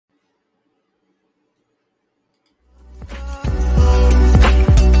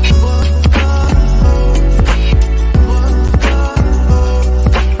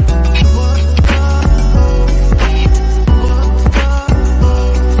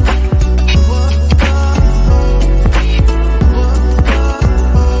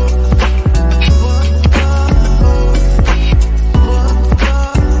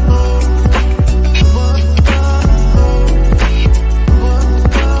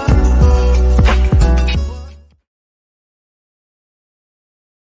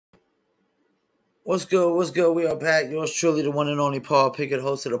What's good? What's good? We are back. Yours truly, the one and only Paul Pickett,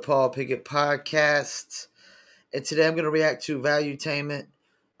 host of the Paul Pickett podcast. And today I'm going to react to Valuetainment,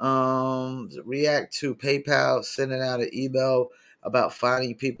 react to PayPal sending out an email about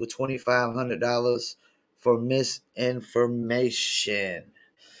fining people $2,500 for misinformation,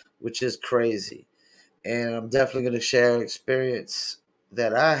 which is crazy. And I'm definitely going to share an experience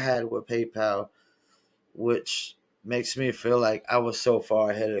that I had with PayPal, which makes me feel like I was so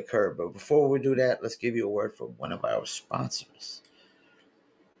far ahead of the curve. But before we do that, let's give you a word from one of our sponsors.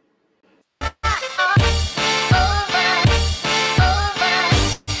 That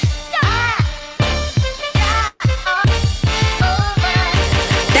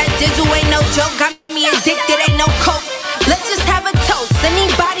dizzle ain't no joke, got me addicted, ain't no coke. Let's just have a toast.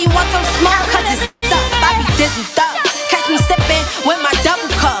 Anybody want some smoke? Cause it's up, I be dizzled up. Catch me sipping with my double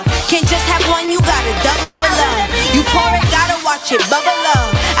cup. Can't just have one, you gotta double up. You pour it, gotta watch it bubble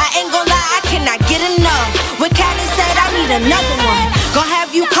up. I ain't gon' lie, I cannot get enough. When Callie said I need another one, gon'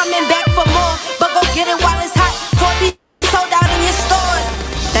 have you coming back for more. But go get it while it's hot, before it be sold out in your stores.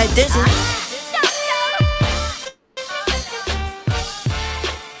 That dizzle.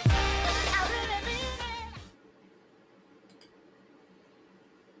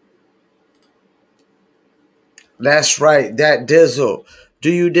 That's right, that dizzle. Do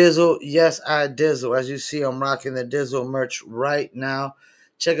you dizzle? Yes, I dizzle. As you see, I'm rocking the Dizzle merch right now.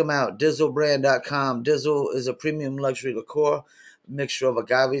 Check them out, dizzlebrand.com. Dizzle is a premium luxury liqueur, mixture of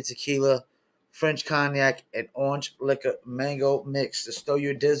agave tequila, French cognac, and orange liquor mango mix to store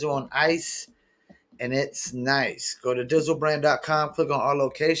your dizzle on ice, and it's nice. Go to dizzlebrand.com, click on our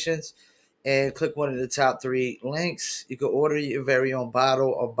locations, and click one of the top 3 links. You can order your very own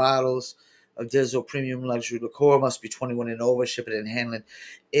bottle or bottles of Dizzle Premium Luxury Liqueur. Must be 21 and over. Shipping and handling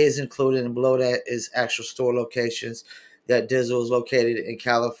is included. And below that is actual store locations. That Dizzle is located in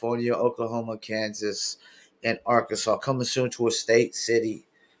California, Oklahoma, Kansas, and Arkansas. Coming soon to a state, city,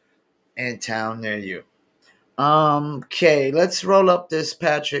 and town near you. Okay, let's roll up this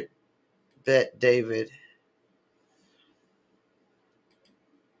Patrick Bet David.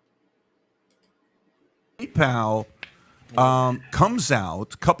 PayPal comes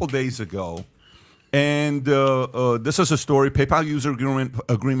out a couple days ago, and this is a story. PayPal user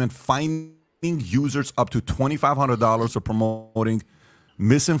agreement finding users up to $2,500 for promoting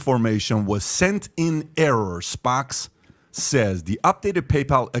misinformation was sent in error. Spox says the updated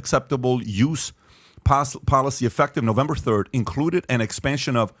PayPal acceptable use policy effective November 3rd included an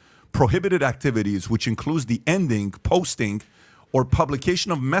expansion of prohibited activities, which includes the ending, posting, or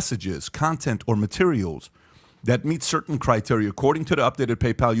publication of messages, content, or materials that meet certain criteria. According to the updated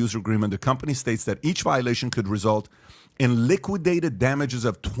PayPal user agreement, the company states that each violation could result in liquidated damages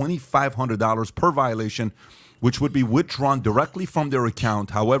of $2,500 per violation, which would be withdrawn directly from their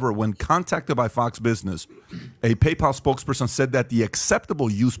account. However, when contacted by Fox Business, a PayPal spokesperson said that the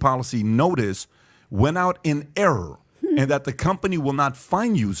acceptable use policy notice went out in error and that the company will not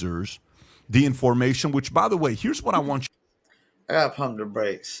fine users the information, which, by the way, here's what I want you. I gotta pump the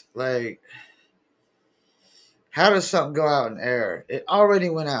brakes. Like, how does something go out in error? It already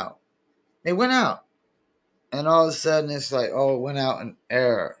went out. It went out. And all of a sudden it's like, oh, it went out in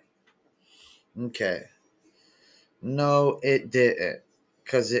error. Okay. No, it didn't.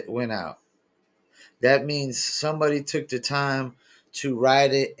 Because it went out. That means somebody took the time to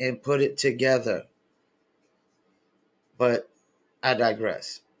write it and put it together. But I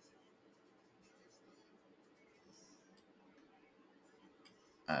digress.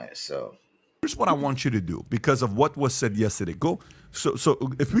 All right, so here's what I want you to do because of what was said yesterday. Go. So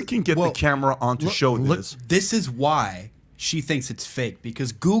if we can get the camera on to show this. This is why she thinks it's fake,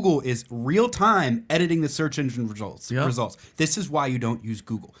 because Google is real time editing the search engine results. This is why you don't use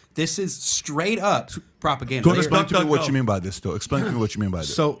Google. This is straight up propaganda. Go explain to me what you mean by this, though. Explain to me what you mean by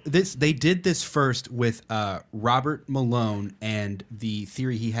this. So they did this first with Robert Malone and the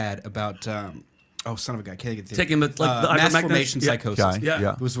theory he had about oh, son of a guy, can't get the taking the mass formation psychosis.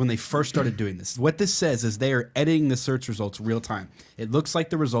 Yeah. It was when they first started doing this. What this says is they are editing the search results real time. It looks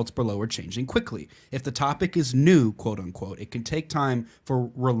like the results below are changing quickly. If the topic is new, quote unquote, it can take time for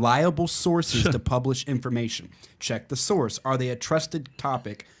reliable sources to publish information. Check the source. Are they a trusted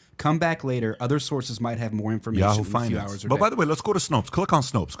topic? Come back later. Other sources might have more information in a few hours or But by the way, let's go to Snopes. Click on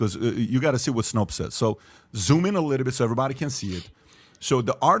Snopes because you got to see what Snopes says. So zoom in a little bit so everybody can see it. So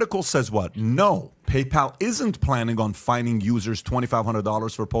the article says what? No, PayPal isn't planning on fining users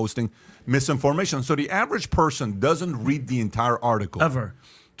 $2,500 for posting misinformation. So the average person doesn't read the entire article ever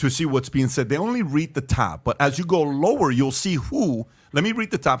to see what's being said. They only read the top. But as you go lower, you'll see who Let me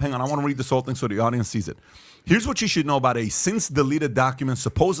read the top. Hang on. I want to read this whole thing so the audience sees it. Here's what you should know about a since deleted document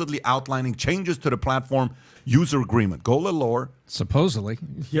supposedly outlining changes to the platform user agreement. Go a little lower. Supposedly.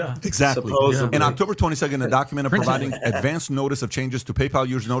 Yeah. Exactly. Supposedly. In October 22nd, the document providing advance notice of changes to PayPal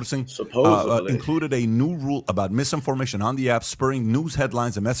users noticing Supposedly. included a new rule about misinformation on the app, spurring news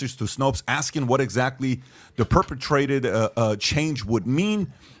headlines and messages to Snopes asking what exactly the perpetrated change would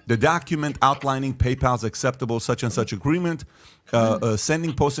mean. The document outlining PayPal's acceptable such and such agreement,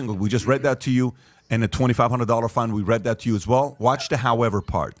 sending, posting, we just read that to you, and a $2,500 fine, we read that to you as well. Watch the however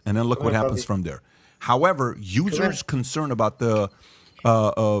part, and then look what happens from there. However, users concerned about the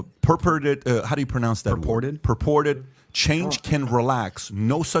purported, how do you pronounce that word? Purported change can relax.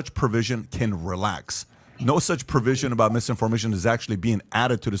 No such provision can relax. No such provision about misinformation is actually being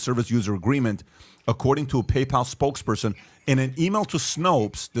added to the service user agreement, according to a PayPal spokesperson. In an email to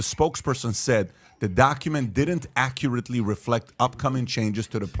Snopes, the spokesperson said the document didn't accurately reflect upcoming changes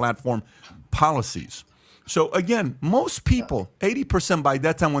to the platform policies. So again, most people, 80% by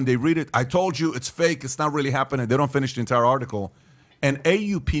that time when they read it, I told you it's fake, it's not really happening. They don't finish the entire article. An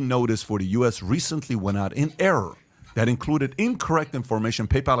AUP notice for the U.S. recently went out in error that included incorrect information.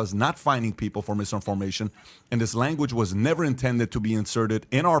 PayPal is not fining people for misinformation, and this language was never intended to be inserted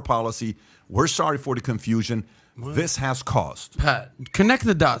in our policy. We're sorry for the confusion. This has caused. Pat, connect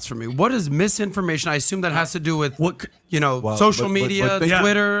the dots for me. What is misinformation? I assume that has to do with social media,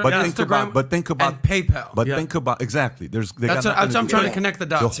 Twitter, Instagram, think about and PayPal. But think about exactly. That's what I'm trying to connect the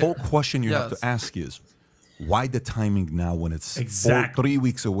dots. The whole question you have to ask is, why the timing now when it's 3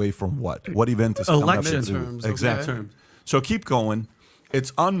 weeks away from what? What event is coming up? Election. Exactly. Okay. So keep going.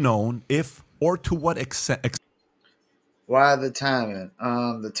 It's unknown if or to what extent. Why the timing?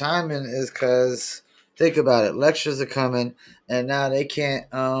 The timing is because, think about it, lectures are coming, and now they can't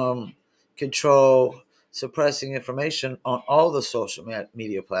control suppressing information on all the social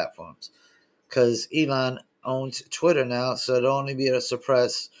media platforms because Elon owns Twitter now, so they'll only be able to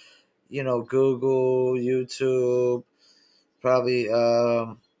suppress, Google, YouTube, probably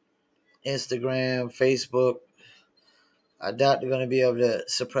Instagram, Facebook. I doubt they're going to be able to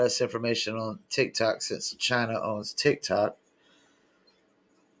suppress information on TikTok since China owns TikTok.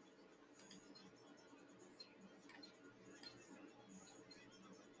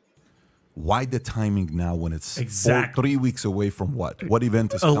 Why the timing now when it's 3 weeks away from what? What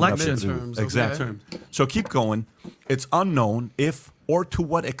event is coming up? Exactly. Okay. So keep going. It's unknown if or to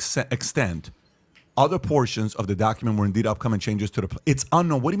what extent other portions of the document were indeed upcoming changes to the... It's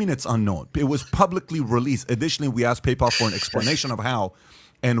unknown. What do you mean it's unknown? It was publicly released. Additionally, we asked PayPal for an explanation of how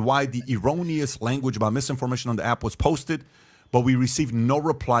and why the erroneous language about misinformation on the app was posted, but we received no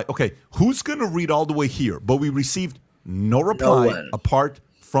reply. Okay, who's going to read all the way here? But we received no reply apart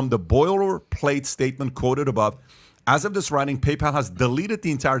from the boilerplate statement quoted above. As of this writing, PayPal has deleted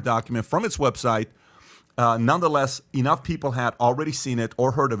the entire document from its website. Nonetheless, enough people had already seen it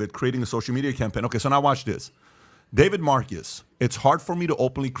or heard of it, creating a social media campaign. Okay, so now watch this. David Marcus, it's hard for me to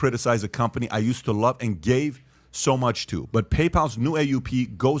openly criticize a company I used to love and gave so much to, but PayPal's new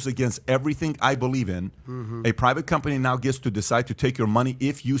AUP goes against everything I believe in. A private company now gets to decide to take your money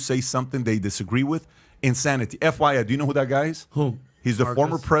if you say something they disagree with. Insanity. FYI, do you know who that guy is? Who? He's the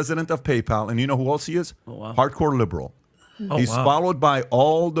former president of PayPal, and you know who else he is? Oh, wow. Hardcore liberal. He's followed by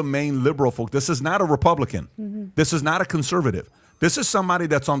all the main liberal folk. This is not a Republican. This is not a conservative. This is somebody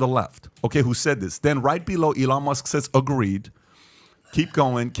that's on the left, okay, who said this. Then right below, Elon Musk says, agreed. Keep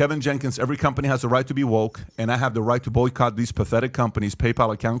going. Kevin Jenkins, every company has the right to be woke, and I have the right to boycott these pathetic companies.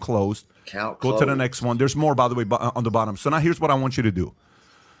 PayPal account closed. Go to the next one. There's more, by the way, on the bottom. So now here's what I want you to do.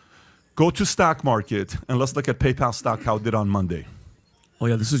 Go to stock market, and let's look at PayPal stock, how it did on Monday. Oh,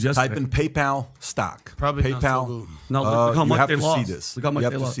 yeah, this is yesterday. Type in PayPal stock. Probably PayPal. not so good. No, look how much they lost. See this. Look how much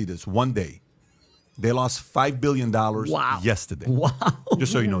you have to see this. One day, they lost $5 billion yesterday. Wow.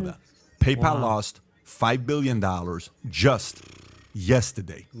 Just so you know that. PayPal lost $5 billion just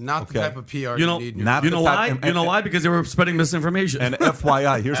yesterday. Not the type of PR you need. You know why? You know why? Because they were spreading misinformation. And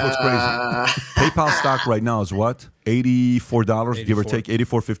FYI, here's what's crazy. PayPal stock right now is what? $84, give or take,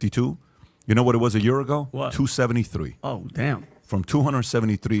 $84.52. You know what it was a year ago? What? $273. Oh, damn. From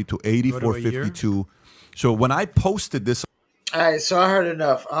 $273 to $84.52. So when I posted this, all right, so I heard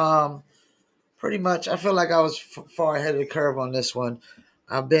enough. Pretty much, I feel like I was far ahead of the curve on this one.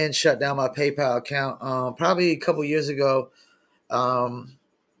 I've been shut down my PayPal account probably a couple years ago,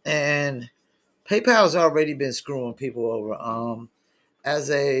 and PayPal's already been screwing people over.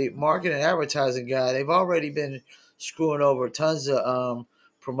 As a marketing and advertising guy, they've already been screwing over tons of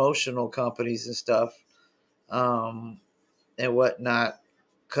promotional companies and stuff. And whatnot,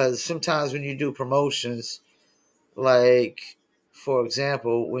 because sometimes when you do promotions, like for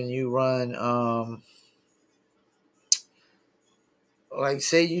example, when you run, like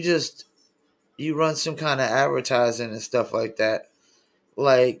say you run some kind of advertising and stuff like that.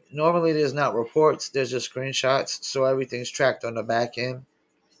 Like normally there's not reports, there's just screenshots, so everything's tracked on the back end.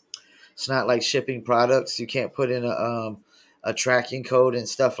 It's not like shipping products. You can't put in a tracking code and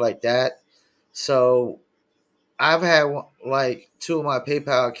stuff like that. So I've had like two of my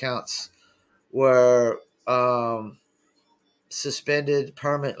PayPal accounts were suspended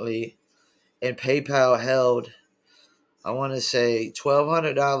permanently, and PayPal held, I want to say,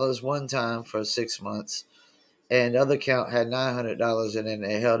 $1,200 one time for 6 months, and the other account had $900 in it, and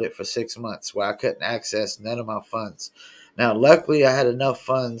they held it for 6 months where I couldn't access none of my funds. Now, luckily, I had enough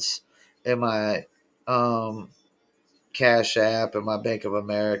funds in my Cash App and my Bank of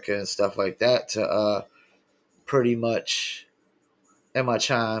America and stuff like that to pretty much, and my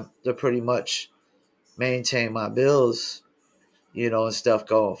Chime, to pretty much maintain my bills, and stuff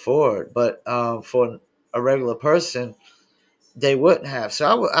going forward. But for a regular person, they wouldn't have.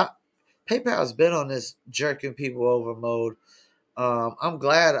 So PayPal's been on this jerking people over mode. I'm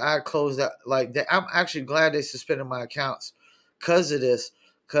glad I closed that. Like I'm actually glad they suspended my accounts because of this.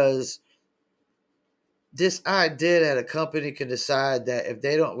 Because this idea that a company can decide that if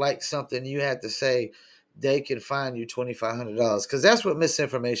they don't like something you have to say, they can fine you $2,500. Because that's what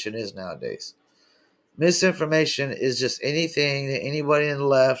misinformation is nowadays. Misinformation is just anything that anybody in the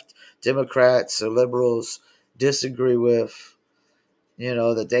left, Democrats or liberals, disagree with,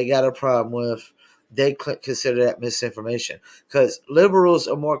 that they got a problem with. They consider that misinformation. Because liberals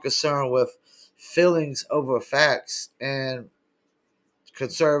are more concerned with feelings over facts, and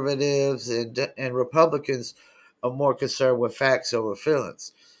conservatives and Republicans are more concerned with facts over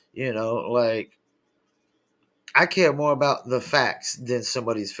feelings. Like I care more about the facts than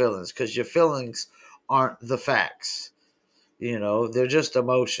somebody's feelings, because your feelings aren't the facts. They're just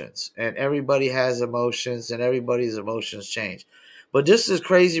emotions, and everybody has emotions, and everybody's emotions change. But this is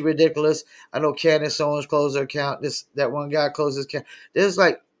crazy ridiculous. I know Candace Owens closed her account. That one guy closed his account. There's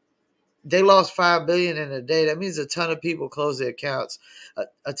like they lost $5 billion in a day. That means a ton of people closed their accounts.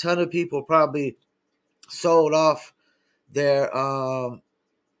 A ton of people probably sold off their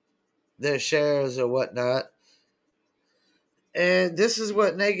shares or whatnot. And this is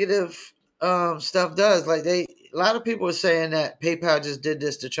what negative stuff does. Like a lot of people are saying that PayPal just did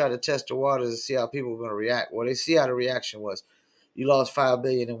this to try to test the waters and see how people were going to react. Well, they see how the reaction was. You lost $5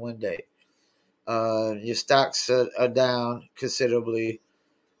 billion in one day. Your stocks are down considerably.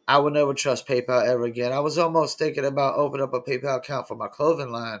 I would never trust PayPal ever again. I was almost thinking about opening up a PayPal account for my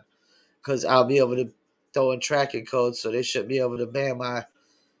clothing line, because I'll be able to throw in tracking codes, so they shouldn't be able to ban my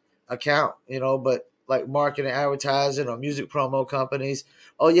account, but like marketing, advertising, or music promo companies,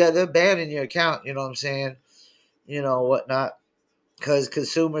 oh yeah, they're banning your account, you know what I'm saying, whatnot, because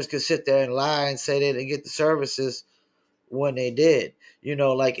consumers could sit there and lie and say they didn't get the services when they did.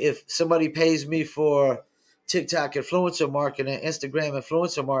 Like if somebody pays me for TikTok influencer marketing, Instagram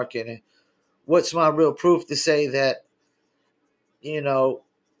influencer marketing, what's my real proof to say that,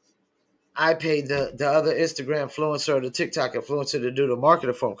 I paid the other Instagram influencer or the TikTok influencer to do the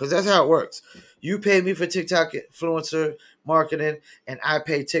marketing for them? Because that's how it works. You pay me for TikTok influencer marketing, and I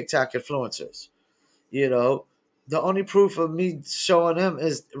pay TikTok influencers. The only proof of me showing them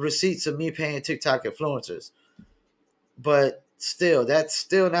is receipts of me paying TikTok influencers. But still, that's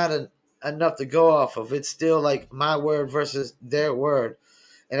still not enough to go off of. It's still like my word versus their word.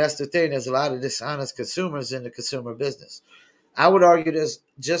 And that's the thing. There's a lot of dishonest consumers in the consumer business. I would argue there's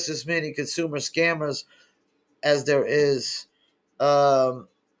just as many consumer scammers as there is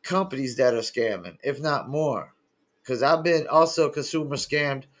companies that are scamming, if not more. Because I've been also consumer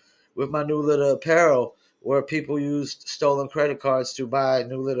scammed with my New Litter apparel, where people used stolen credit cards to buy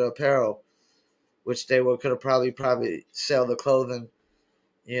New Litter apparel, which they could have probably sell the clothing,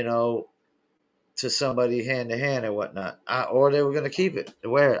 to somebody hand to hand or whatnot, or they were going to keep it to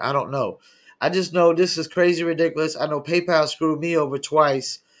wear it. I don't know. I just know this is crazy ridiculous. I know PayPal screwed me over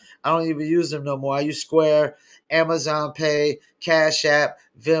twice. I don't even use them no more. I use Square, Amazon Pay, Cash App,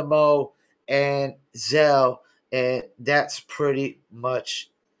 Venmo, and Zelle, and that's pretty much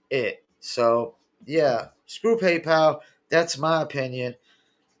it. So yeah, screw PayPal. That's my opinion.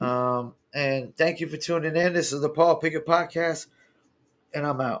 And thank you for tuning in. This is the Paul Pickett Podcast, and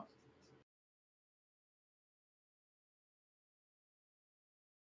I'm out.